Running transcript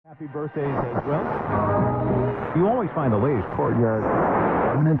Happy birthdays as well. You always find the latest courtyard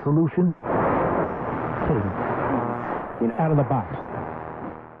permanent solution. Out of the box.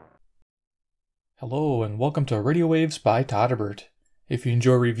 Hello and welcome to Radio Waves by Todderbert. If you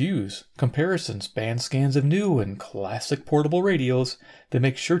enjoy reviews, comparisons, band scans of new and classic portable radios, then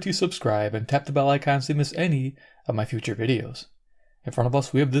make sure to subscribe and tap the bell icon so you miss any of my future videos. In front of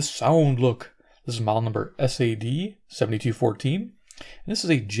us we have this Soundlook. This is model number SAD-7214. And this is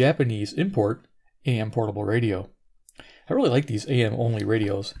a Japanese import AM portable radio. I really like these AM only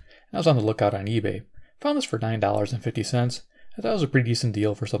radios. And I was on the lookout on eBay. Found this for $9.50. I thought it was a pretty decent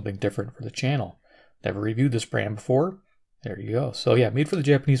deal for something different for the channel. Never reviewed this brand before. There you go. So yeah, made for the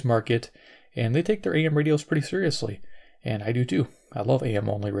Japanese market, and they take their AM radios pretty seriously. And I do too. I love AM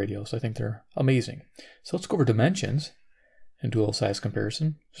only radios. I think they're amazing. So let's go over dimensions and dual size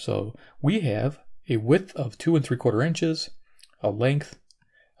comparison. So we have a width of 2 3/4 inches, a length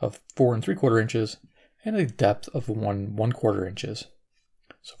of 4 3/4 inches, and a depth of 1 1/4 inches.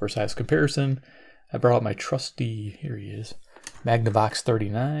 So for size comparison, I brought out my trusty, here he is, Magnavox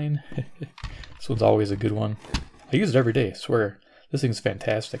 39. This one's always a good one. I use it every day, I swear. This thing's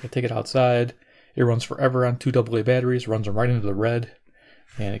fantastic. I take it outside. It runs forever on 2 AA batteries, runs them right into the red,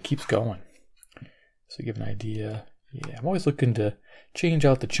 and it keeps going. So to give an idea, yeah, I'm always looking to change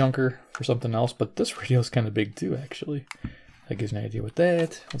out the chunker for something else, but this radio is kind of big too, actually. That gives an idea with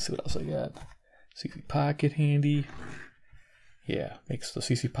that. Let's see what else I got. CC Pocket handy. Yeah, makes the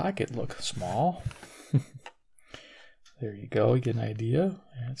CC Pocket look small. There you go, you get an idea.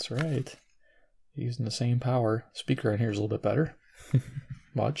 That's right. Using the same power. Speaker on here is a little bit better.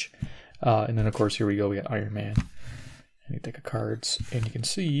 Much. And then of course here we go, we got Iron Man. And you take a cards and you can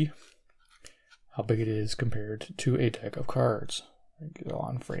see how big it is compared to a deck of cards. Get it all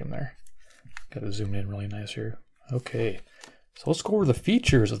on frame there. Gotta zoom in really nice here. Okay. So let's go over the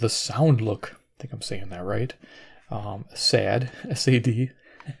features of the Soundlook. I think I'm saying that right. SAD, S-A-D.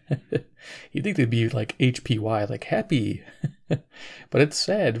 You'd think they'd be like HPY, like happy, but it's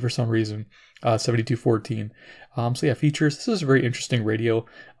sad for some reason. 7214. So yeah, features. This is a very interesting radio.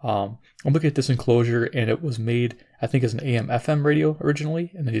 I'm looking at this enclosure, and it was made, I think, as an AM/FM radio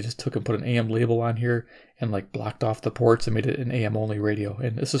originally, and then they just took and put an AM label on here and like blocked off the ports and made it an AM only radio.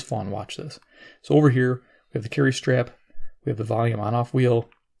 And this is fun. Watch this. So over here we have the carry strap. We have the volume on/off wheel.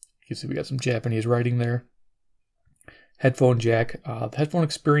 You can see we got some Japanese writing there. Headphone jack. The headphone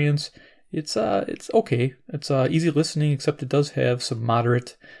experience, it's okay. It's easy listening, except it does have some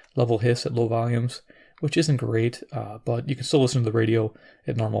moderate level hiss at low volumes, which isn't great, but you can still listen to the radio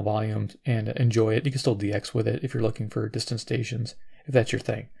at normal volumes and enjoy it. You can still DX with it if you're looking for distant stations, if that's your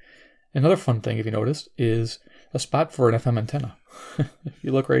thing. Another fun thing, if you noticed, is a spot for an FM antenna. If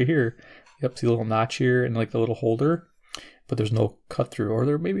you look right here, yep, see the little notch here and like the little holder, but there's no cut through,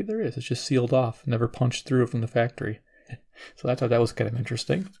 or maybe there is. It's just sealed off, never punched through from the factory. So I thought that was kind of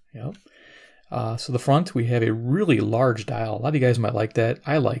interesting. Yep. So the front, we have a really large dial. A lot of you guys might like that.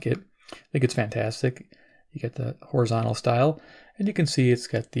 I like it. I think it's fantastic. You get the horizontal style, and you can see it's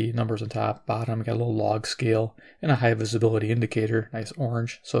got the numbers on top, bottom. You got a little log scale and a high visibility indicator, nice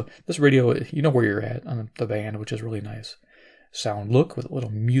orange. So this radio, you know where you're at on the band, which is really nice. Soundlook with a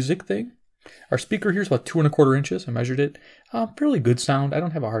little music thing. Our speaker here is about 2 1/4 inches. I measured it. Fairly good sound. I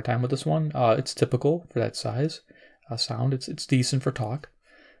don't have a hard time with this one. It's typical for that size. Sound. It's decent for talk.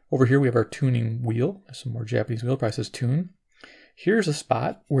 Over here we have our tuning wheel. There's some more Japanese wheel. Probably says tune. Here's a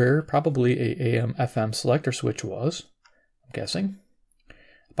spot where probably a AM/FM selector switch was. I'm guessing.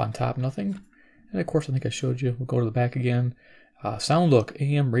 Up on top, nothing. And of course, I think I showed you. We'll go to the back again. Soundlook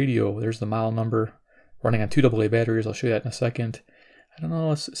AM radio. There's the model number. Running on 2 AA batteries. I'll show you that in a second. I don't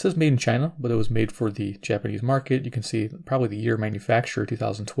know. It says made in China, but it was made for the Japanese market. You can see probably the year manufacturer,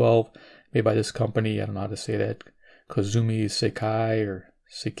 2012. Made by this company. I don't know how to say that. Koizumi Seiki or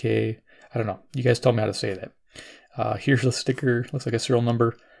Seiki. I don't know. You guys tell me how to say that. Here's the sticker. Looks like a serial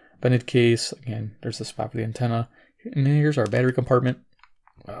number. Vented case. Again, there's the spot for the antenna. And then here's our battery compartment.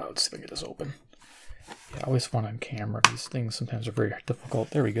 Let's see if I can get this open. Yeah, I always want on camera. These things sometimes are very difficult.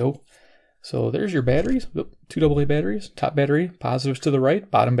 There we go. So there's your batteries. 2 AA batteries. Top battery, positives to the right.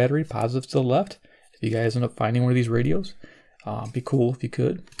 Bottom battery, positives to the left. If you guys end up finding one of these radios, be cool if you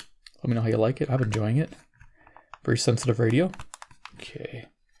could. Let me know how you like it. I'm enjoying it. Very sensitive radio. Okay.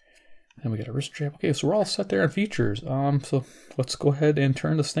 And we got a wrist strap. Okay, so we're all set there on features. So let's go ahead and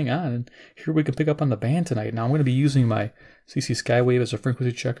turn this thing on. And here we can pick up on the band tonight. Now I'm going to be using my CC Skywave as a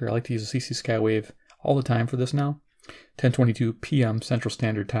frequency checker. I like to use a CC Skywave all the time for this now. 10:22 p.m. Central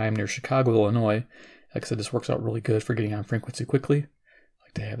Standard Time near Chicago, Illinois. Like I said, this works out really good for getting on frequency quickly. I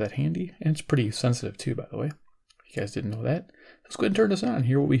like to have that handy. And it's pretty sensitive too, by the way. You guys didn't know that? Let's go ahead and turn this on and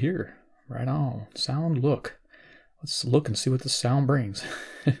hear what we hear. Right on. Soundlook. Let's look and see what the sound brings.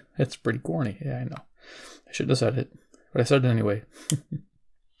 That's pretty corny. Yeah, I know. I shouldn't have said it, but I said it anyway.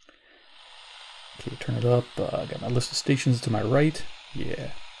 Okay, turn it up. I got my list of stations to my right.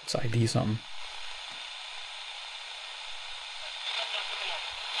 Yeah, let's ID something.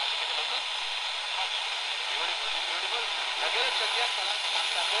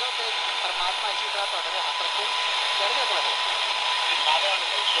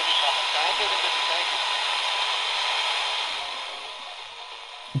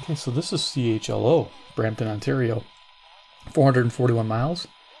 Okay, so this is CHLO, Brampton, Ontario. 441 miles,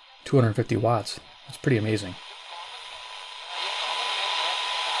 250 watts. That's pretty amazing.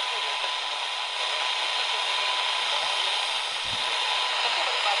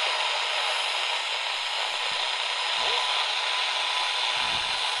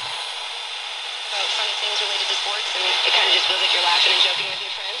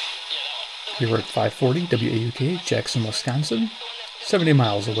 Here we're at 540 WAUK, Jackson, Wisconsin. 70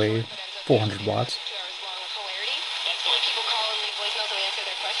 miles away, 400 watts.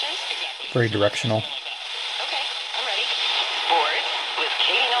 Very directional. Okay, I'm ready. Bored with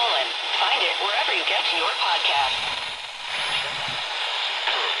Katie Nolan. Find it wherever you get your podcast.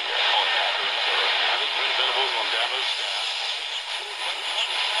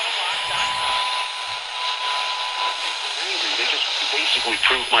 They just basically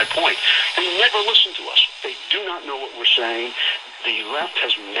prove my point. They never listen to us. They do not know what we're saying. The left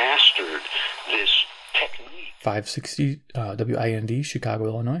has mastered this technique. 560 WIND, Chicago,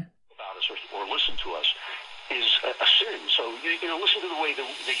 Illinois. About us or listen to us is a sin. So, listen to the way they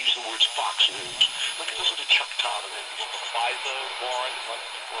use the words Fox News. Listen to Chuck Todd and FISA warrant months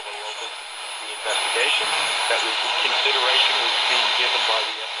before they opened the investigation that was consideration was being given by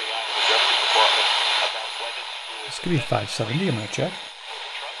the FBI and the Justice Department about whether This could be 570, I'm going to check.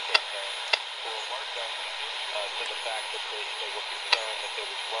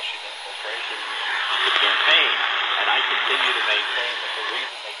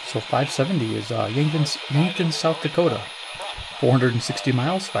 So 570 is Yankton, South Dakota. 460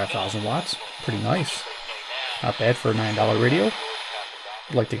 miles, 5,000 watts. Pretty nice. Not bad for a $9 radio.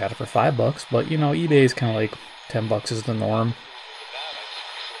 I'd like to get it for $5, but eBay is kind of like $10 is the norm.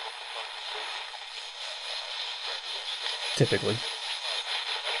 Typically.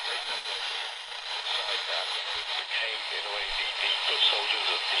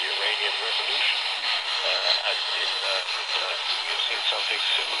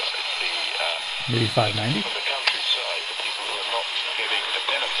 Maybe 590?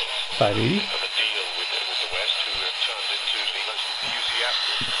 580?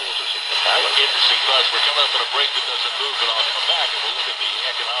 Interesting thoughts. We're coming up on a break that doesn't move, but I'll come back and we'll look at the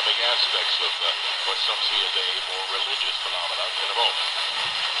economic aspects of what some see as a more religious phenomenon in a moment.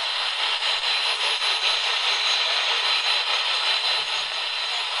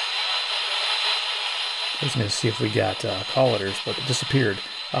 I was going to see if we got call letters, but it disappeared.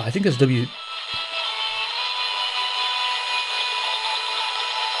 I think it's W.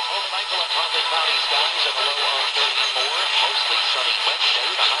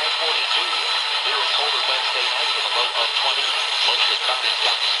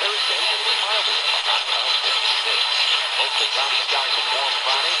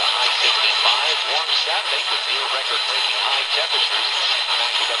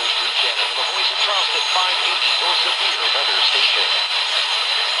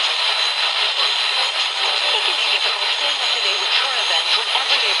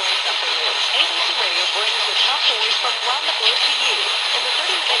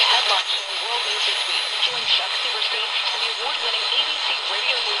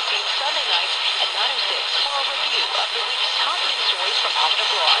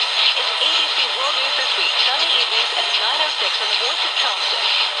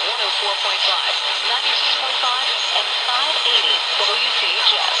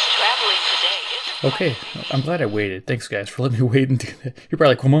 Okay, I'm glad I waited. Thanks, guys, for letting me wait and do that. You're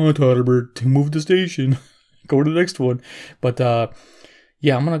probably like, come on, Todderbert, move the station. Go to the next one. But,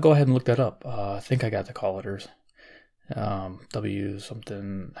 yeah, I'm going to go ahead and look that up. I think I got the call letters. W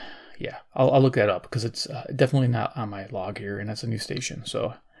something. Yeah, I'll look that up because it's definitely not on my log here, and that's a new station.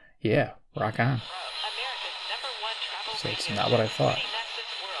 So, yeah, rock on. So it's not what I thought.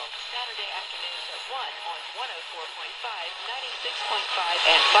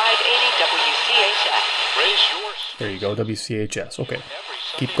 And 580 WCHS. There you go, WCHS. Okay,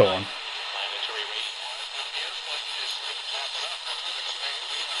 keep going.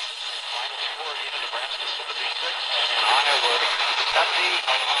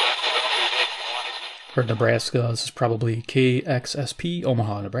 For Nebraska, this is probably KXSP,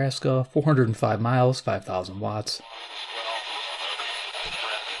 Omaha, Nebraska, 405 miles, 5,000 watts.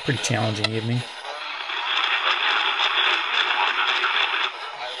 Pretty challenging evening.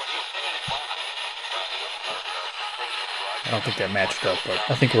 I don't think that matched up, but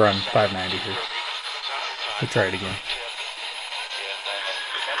I think we're on 590 here. We'll try it again.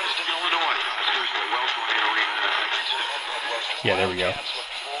 Yeah, there we go.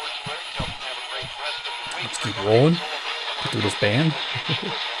 Let's keep rolling. Get through this band.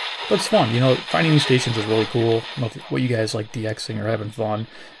 But it's fun, you know, finding new stations is really cool. I don't know what you guys like DXing or having fun.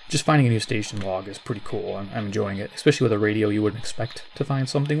 Just finding a new station log is pretty cool. I'm enjoying it, especially with a radio you wouldn't expect to find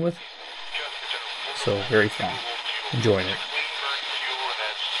something with. So, very fun. Enjoying it.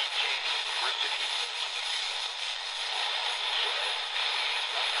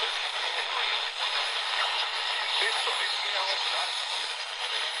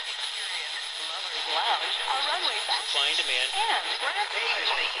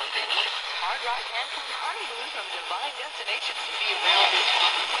 Hard rock and honeymoon from Divine Destinations to be available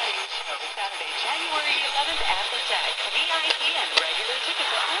on wedding show Saturday, January 11th at the Tech. VIP and regular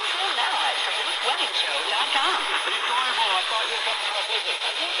tickets are on sale now at TodderbetWeddingShow.com. Enjoyable. I thought you were coming for a visit.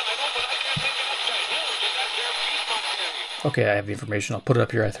 I know, but I can't take it up to you. Get that there beat bump there. Okay, I have the information. I'll put it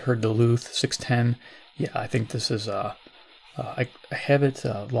up here. I heard Duluth 610. Yeah, I think this is I have it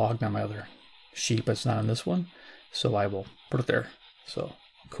logged on my other sheet, but it's not on this one, so I will put it there. So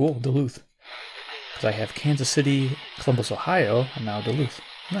cool, Duluth. Because I have Kansas City, Columbus, Ohio, and now Duluth.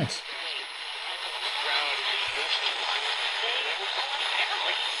 Nice.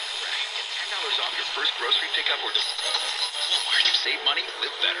 Off your first grocery pickup or save money,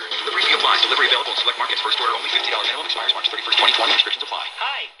 live better. Delivery fee applies. Delivery available in select markets. First order only $50 minimum. Expires March 31st, 2020. Restrictions apply.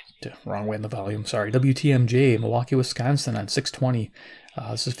 Hi. Wrong way in the volume. Sorry. WTMJ, Milwaukee, Wisconsin on 620.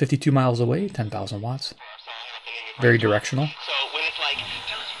 This is 52 miles away, 10,000 watts. Very directional. So when it's like,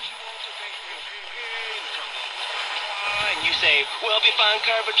 and you say, well, if you find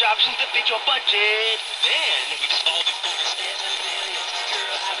coverage options that fit your budget, then we solve it for the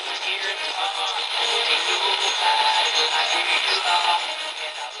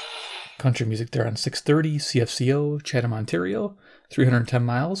Country music there on 630, CFCO, Chatham, Ontario, 310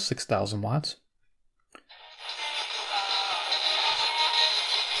 miles, 6,000 watts.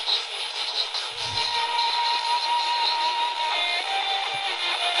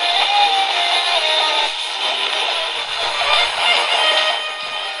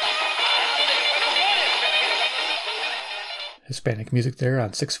 Hispanic music there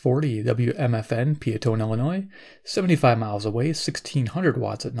on 640 WMFN, Peatone, Illinois, 75 miles away, 1,600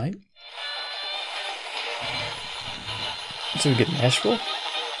 watts at night. So we get Nashville.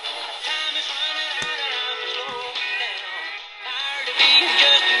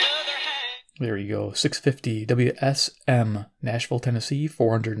 There you go, 650 WSM, Nashville, Tennessee,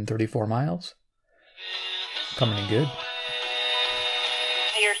 434 miles. Coming in good.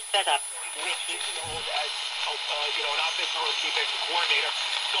 Your setup.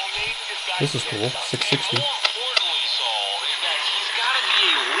 This is cool, 660. More importantly, Saul, is that he's got to be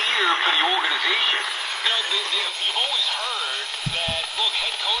a leader for the organization. You know, you've always heard that, look,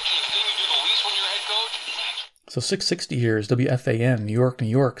 head coaching is the thing you do the least when you're a head coach. So 660 here is WFAN, New York, New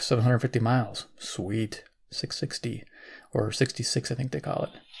York, 750 miles. Sweet. 660. Or 66, I think they call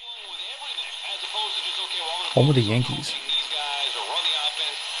it. Home of the Yankees.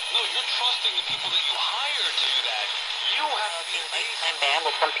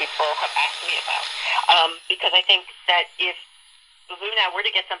 Some people have asked me about. Because I think that if Luna were to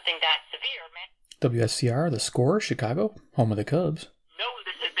get something that severe, man. WSCR, The Score, Chicago, home of the Cubs. No,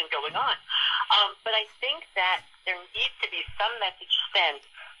 this has been going on. But I think that there needs to be some message sent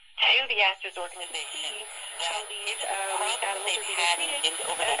to the Astros organization. They've had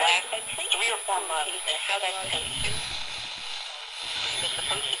over the last 3 or 4 months and how that's changed. It's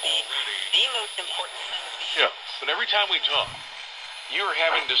supposed to be the most important thing. Yeah, but every time we talk, you're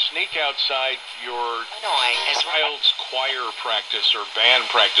having to sneak outside your child's choir practice or band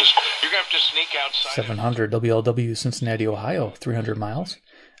practice. You're going to have to sneak outside. 700 WLW, Cincinnati, Ohio, 300 miles.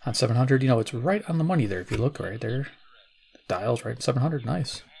 On 700, you know, it's right on the money there. If you look right there, the dial's right. 700,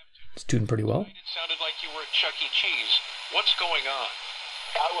 nice. It's tuned pretty well. It sounded like you were at Chuck E. Cheese. What's going on?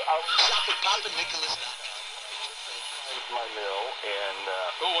 Papa Nicholas. My mill, and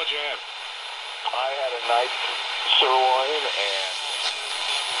Oh, what'd you have? I had a nice sirloin and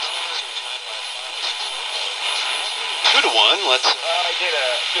 2-1. Let's. I did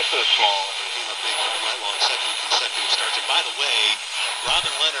just a small. A big home run on second consecutive starts. And by the way, Robin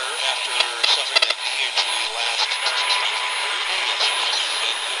Leonard, after suffering that knee injury last,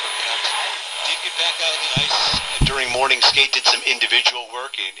 did get back out on the ice during morning skate, did some individual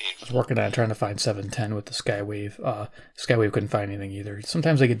work. I was working on it, trying to find 710 with the Skywave. Skywave couldn't find anything either.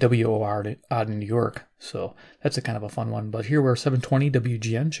 Sometimes I get WOR odd in New York, so that's a kind of a fun one. But here we're 720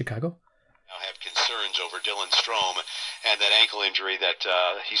 WGN, Chicago. Now have concerns over Dylan Strome and that ankle injury that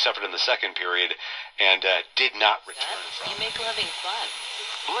he suffered in the second period and did not return from. You make loving fun.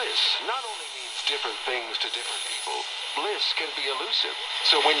 Bliss not only means different things to different people, bliss can be elusive.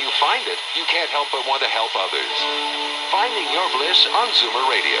 So when you find it, you can't help but want to help others. Finding your bliss on Zoomer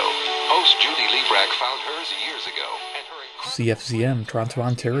Radio. Host Judy Liebrack found hers years ago. And her CFZM, Toronto,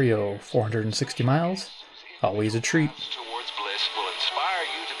 Ontario, 460 miles. Always a treat. towards bliss will inspire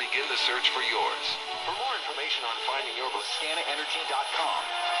you to begin the search for yours. For more information on finding your bliss, ScanaEnergy.com.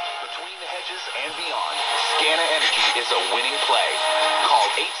 Between the hedges and beyond, Scana Energy is a winning play. Call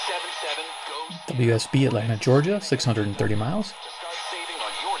 877-GO. WSB, Atlanta, Georgia, 630 miles. To start saving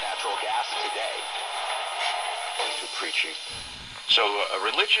on your natural gas today. Too preachy. So, a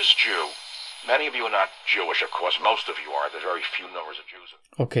religious Jew. Many of you are not Jewish, of course. Most of you are. There's very few numbers of Jews.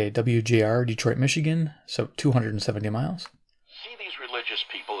 Okay, WJR, Detroit, Michigan, so 270 miles. See these religious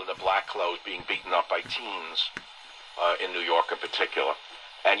people in the black clothes being beaten up by teens in New York in particular,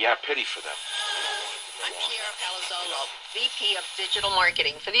 and you have pity for them. I'm Kiara Palazzolo, VP of Digital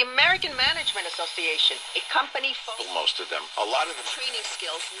Marketing for the American Management Association, a company focused Most of them. A lot of them. on training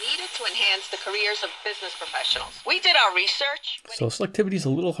skills needed to enhance the careers of business professionals. We did our research. So selectivity is a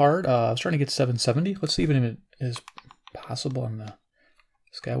little hard. I was trying to get 770. Let's see if it is possible on the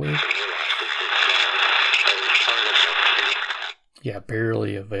Skywave. Yeah,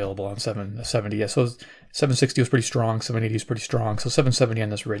 barely available on 770. Yeah, so 760 was pretty strong, 780 is pretty strong, so 770 on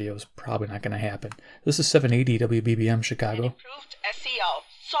this radio is probably not going to happen. This is 780 WBBM Chicago. Improved SEO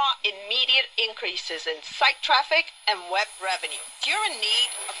saw immediate increases in site traffic and web revenue. If you're in need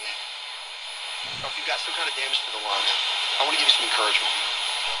of... If you've got some kind of damage to the lungs, I want to give you some encouragement.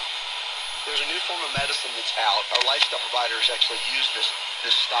 There's a new form of medicine that's out. Our lifestyle providers actually use this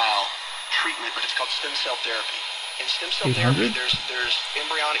style treatment, but it's called stem cell therapy. In stem cell 800? therapy, there's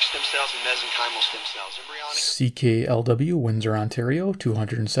embryonic stem cells and mesenchymal stem cells. Embryonic CKLW, Windsor, Ontario,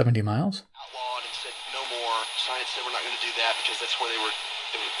 270 miles. outlawed and said no more. Science said we're not going to do that because that's where they were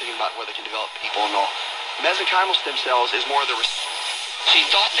thinking about where they can develop people and all. Mesenchymal stem cells is more of the... She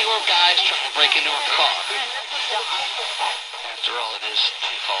thought they were guys trying to break into her car. After all, it is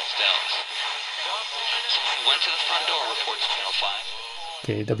two false doubts. He went to the front door, reports Channel 5.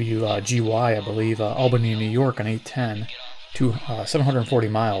 Okay, WGY, I believe, Albany, New York on 810, 740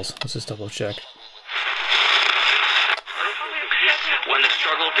 miles. Let's just double check. When the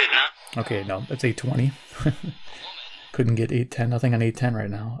struggle did not... Okay, no, it's 820. Couldn't get 810, nothing on 810 right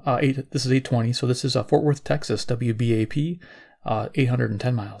now. This is 820, so this is Fort Worth, Texas, WBAP,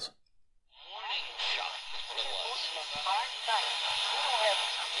 810 miles.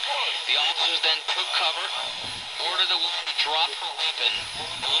 The officers then took cover, ordered the woman to drop her weapon.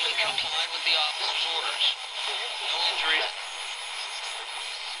 The woman complied with the officer's orders. No injuries.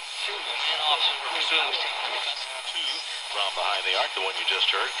 The men officers were pursuing was taken into custody. From behind the arc, the one you just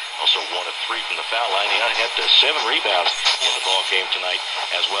heard. Also 1 of 3 from the foul line. He had 7 rebounds in the ball game tonight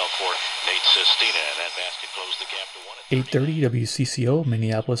as well for Nate Sestina, and that basket closed the gap to 1. 830 WCCO,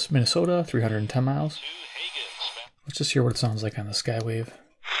 Minneapolis, Minnesota, 310 miles. Let's just hear what it sounds like on the Skywave. 1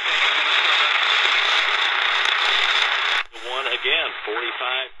 again,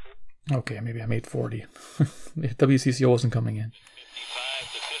 45. Okay, maybe I'm 840. WCCO wasn't coming in.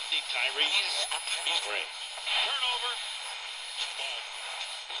 55 to 50. Tyrese, he's great. Turnover.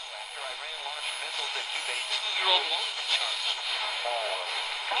 After Iran launched missiles that keep a 2-year-old woman charged.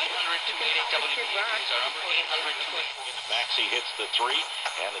 800-288 WBAPs are number 800-288. Maxey hits the 3,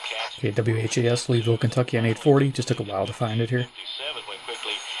 and the Cats. Okay, WHAS, Louisville, Kentucky on 840. Just took a while to find it here. 57 went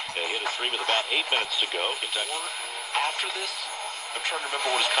quickly. Hit a 3 with about 8 minutes to go. Kentucky. After this, I'm trying to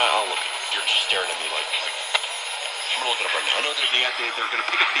remember what it's kind of... Oh, look, you're just staring at me like I'm going to look it up right now. I know they're going to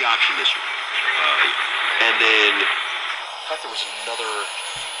pick up the option this year. And then... I thought there was another...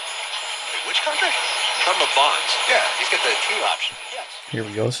 Wait, which contract? Talking about Bonds. Yeah, he's got the team option. Yes. Here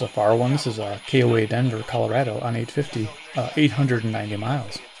we go. This is a far one. This is KOA Denver, Colorado on 850. 890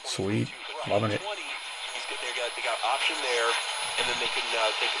 miles. Sweet. Loving it. They got option there, and then they can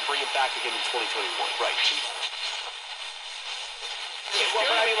bring him back again in 2021. Right. Well,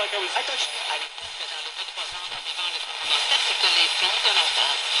 but I mean, like I thought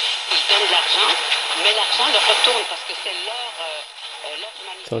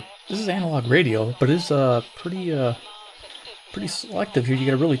So this is analog radio, but it's pretty selective here. You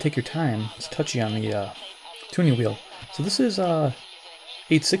gotta really take your time. It's touchy on the tuning wheel. So this is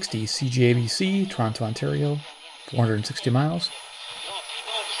 860 CJABC, Toronto, Ontario, 460 miles.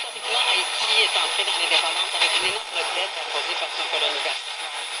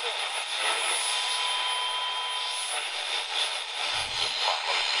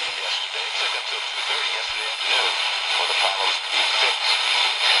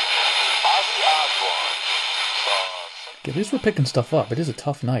 Okay, at least we're picking stuff up. It is a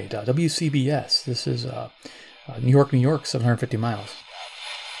tough night. WCBS, this is New York, New York, 750 miles.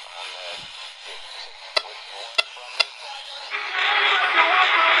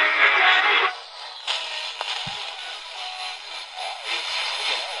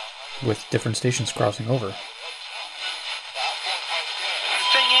 With different stations crossing over. The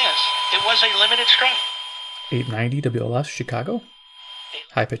thing is, it was a limited strike. 890 WLS, Chicago.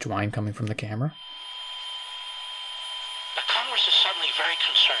 High-pitched whine coming from the camera. The Congress is suddenly very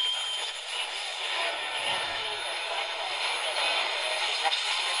concerned about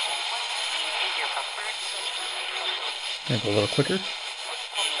it. Gonna go a little quicker.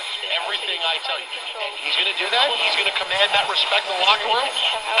 Everything I tell you. And he's going to do that? He's going to command that respect in the locker room?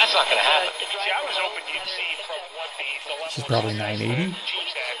 That's not going to happen. See, I was hoping you'd see from what the This is probably 980.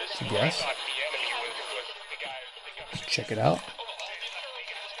 I guess. Let's check it out.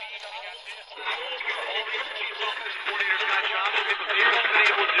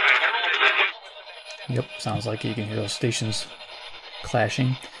 Yep, sounds like you can hear those stations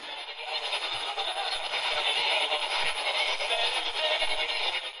clashing.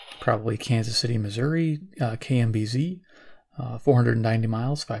 Probably Kansas City, Missouri, KMBZ, 490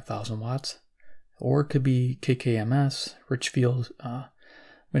 miles, 5,000 watts. Or it could be KKMS, Richfield,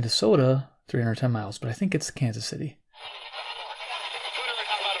 Minnesota, 310 miles. But I think it's Kansas City.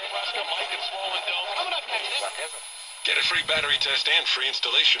 Get a free battery test and free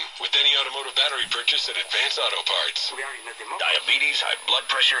installation with any automotive battery purchase at Advanced Auto Parts. Diabetes, high blood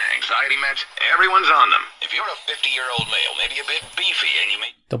pressure, anxiety meds, everyone's on them. If you're a 50-year-old male, maybe a bit beefy, and you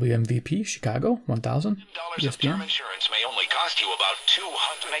may... WMVP, Chicago, 1,000. of term insurance may only cost you about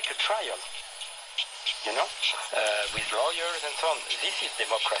 $200. Make a trial. You know? With lawyers and so on. This is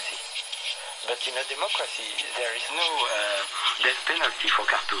democracy. But in a democracy, there is no death penalty for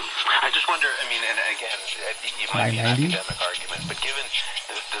cartoons. I just wonder, I mean, and again, it might be an academic argument, but given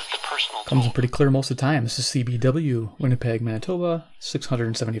the personal... Comes in pretty clear most of the time. This is CBW, Winnipeg, Manitoba,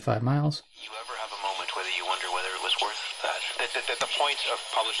 675 miles. You ever have a moment whether you wonder whether it was worth that? The point of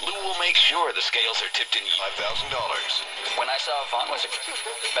publishing... Lou will make sure the scales are tipped in $5,000. When I saw Vaughn was a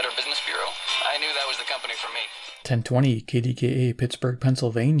Better Business Bureau, I knew that was the company for me. 1020 KDKA, Pittsburgh,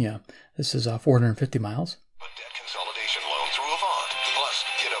 Pennsylvania. This is 450 miles. A debt consolidation loan through Avant. Plus,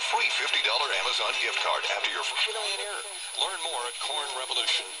 get a free $50 Amazon gift card after your first millionaire. Learn more at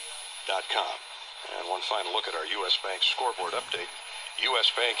cornrevolution.com. And one final look at our U.S. Bank scoreboard update. U.S.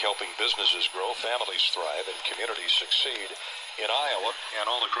 Bank helping businesses grow, families thrive, and communities succeed in Iowa and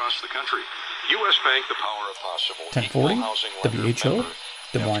all across the country. U.S. Bank, the power of possible. 1040 WHO,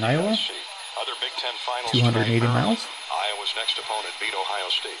 Des Moines, Iowa. Other Big Ten finals 280 miles. Iowa's next opponent beat Ohio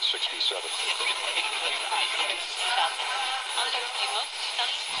State 67.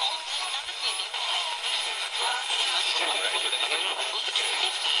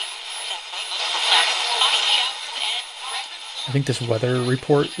 I think this weather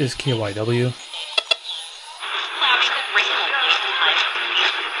report is KYW.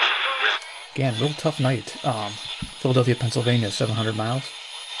 Again, real tough night. Philadelphia, Pennsylvania, 700 miles.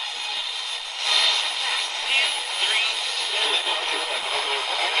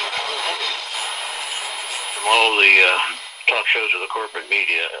 All the talk shows of the corporate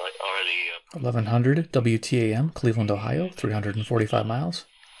media are the... 1100 WTAM, Cleveland, Ohio, 345 miles.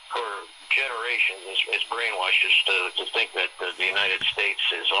 For generations, it's brainwashed us to think that the United States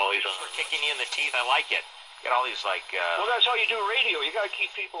is always on... Kicking you in the teeth, I like it. Get all these, like... Well, that's how you do radio. You got to keep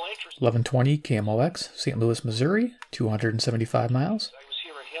people interested. 1120 KMOX, St. Louis, Missouri, 275 miles. I was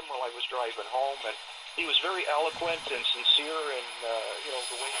hearing him while I was driving home, and he was very eloquent and sincere, and,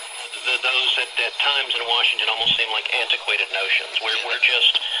 the way... Those at times in Washington almost seem like antiquated notions. We're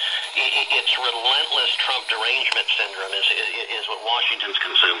just... It's relentless Trump derangement syndrome is what Washington's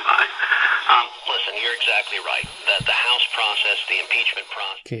consumed by. Listen, you're exactly right. The House process, the impeachment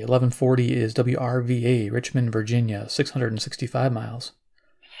process... Okay, 1140 is WRVA, Richmond, Virginia, 665 miles.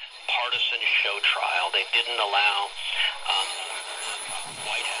 Partisan show trial. They didn't allow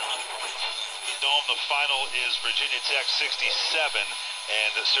White House. Dome, the final is Virginia Tech 67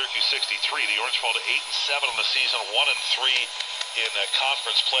 and Syracuse 63. The Orange fall to 8-7 on the season, 1-3 in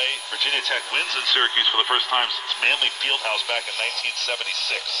conference play. Virginia Tech wins in Syracuse for the first time since Manley Fieldhouse back in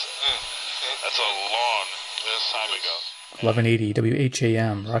 1976. That's a long time ago. 1180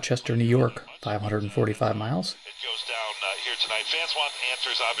 WHAM, Rochester, New York, 545 miles. It goes down here tonight. Fans want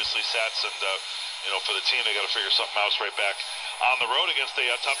answers, obviously, Sats, and for the team, they got to figure something out right back on the road against the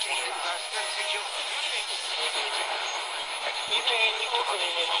top 20.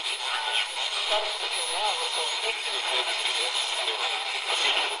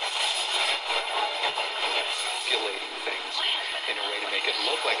 Manipulating things in a way to make it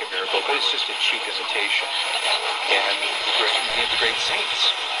look like a miracle, but it's just a cheap imitation. And the great saints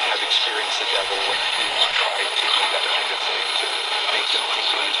have experienced the devil when he's tried to do that kind of thing to make them think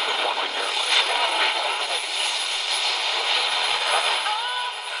that he's performing miracles.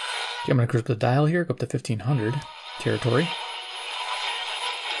 Okay, I'm going to cruise up the dial here, go up to 1500 territory.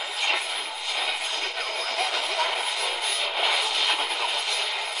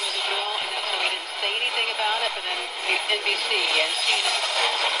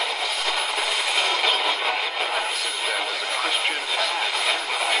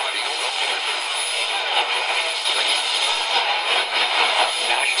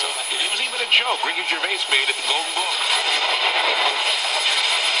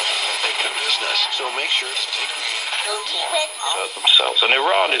 Themselves. And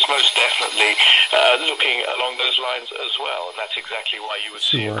Iran is most definitely looking along those lines as well, and that's exactly why you would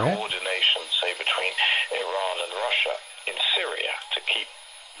see a coordination, say, between Iran and Russia in Syria to keep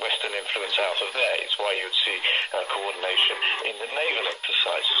Western influence out of there. It's why you would see coordination in the naval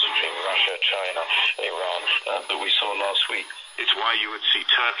exercises between Russia, China, Iran that we saw last week. It's why you would see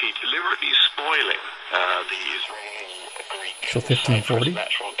Turkey deliberately spoiling the Israeli-Greek so 1540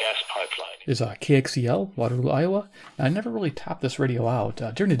 natural gas pipeline. Is KXEL, Waterloo, Iowa. Now, I never really tapped this radio out.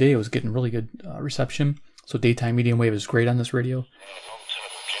 During the day, it was getting really good reception. So daytime medium wave is great on this radio.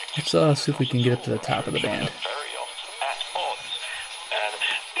 Let's see if we can get up to the top of the band. Very often at odds, and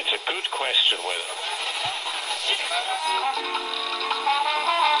it's a good question whether.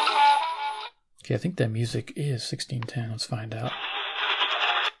 Okay, I think that music is 1610. Let's find out.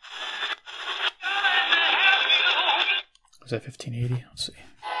 Is that 1580? Let's see.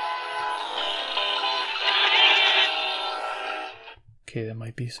 Okay, that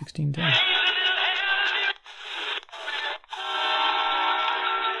might be 1610.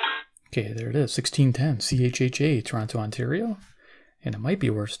 Okay, there it is, 1610, CHHA, Toronto, Ontario. And it might be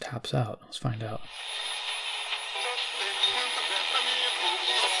where it taps out. Let's find out.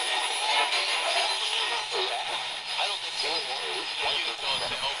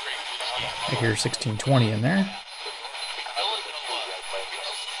 I hear 1620 in there.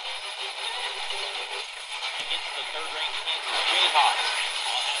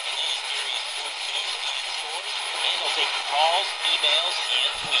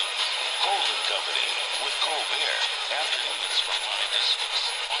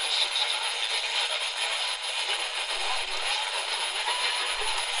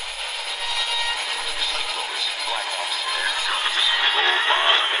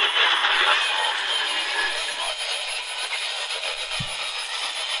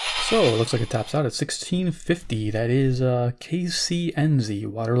 So it looks like it tops out at 1650. That is KCNZ,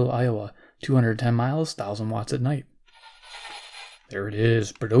 Waterloo, Iowa. 210 miles, 1,000 watts at night. There it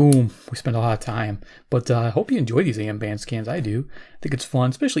is. Boom. We spend a lot of time. But I hope you enjoy these AM band scans. I do. I think it's fun,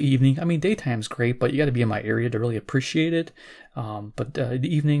 especially evening. I mean, daytime's great, but you got to be in my area to really appreciate it. But the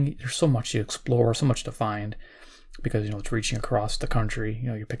evening, there's so much to explore, so much to find. Because, it's reaching across the country.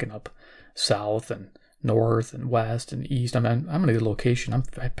 You're picking up south and north and west and east. I'm in a good location.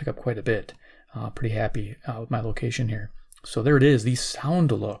 I pick up quite a bit. Pretty happy with my location here. So there it is, the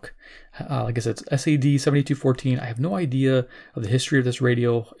Soundlook. Like I said, it's SAD-7214. I have no idea of the history of this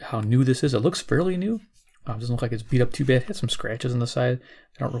radio, how new this is. It looks fairly new. It doesn't look like it's beat up too bad. It has some scratches on the side.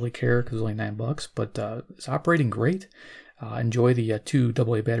 I don't really care because it's only $9, but it's operating great. Enjoy the 2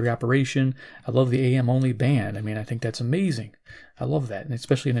 AA battery operation. I love the AM only band. I mean, I think that's amazing. I love that, and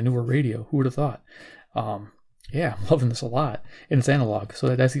especially in a newer radio. Who would have thought? Yeah, I'm loving this a lot. And it's analog,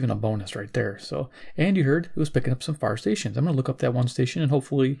 so that's even a bonus right there. So, and you heard it was picking up some far stations. I'm going to look up that one station, and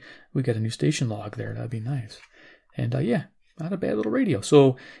hopefully we get a new station log there. That'd be nice. And yeah, not a bad little radio.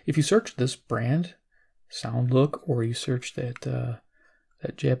 So if you search this brand, Soundlook, or you search that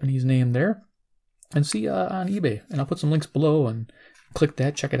Japanese name there, and see on eBay. And I'll put some links below, and click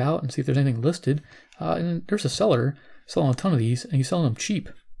that, check it out, and see if there's anything listed. And there's a seller selling a ton of these, and he's selling them cheap.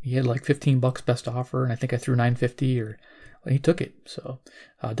 He had like $15 best offer, and I think I threw $9.50, or he took it. So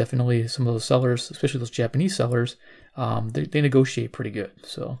definitely some of those sellers, especially those Japanese sellers, they negotiate pretty good.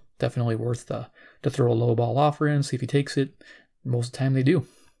 So definitely worth to throw a low ball offer in, see if he takes it. Most of the time they do.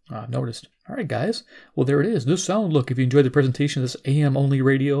 noticed. All right, guys. Well, there it is. This Soundlook. If you enjoyed the presentation of this AM only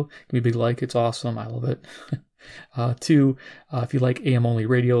radio, give me a big like. It's awesome. I love it. 2, if you like AM only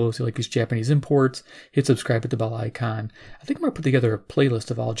radios, you like these Japanese imports, hit subscribe, hit the bell icon. I think I'm going to put together a playlist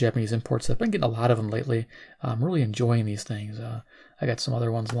of all Japanese imports. I've been getting a lot of them lately. I'm really enjoying these things. I got some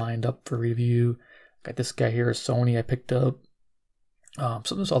other ones lined up for review. Got this guy here, a Sony I picked up. Some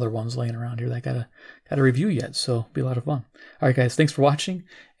of those other ones laying around here that I gotta review yet, so it'll be a lot of fun. All right, guys, thanks for watching.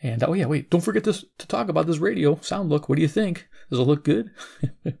 And oh yeah, wait, don't forget to talk about this radio Soundlook. What do you think? Does it look good?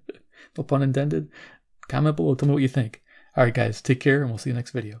 No pun intended. Comment below. Tell me what you think. All right, guys, take care, and we'll see you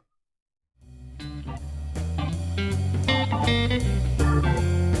next video.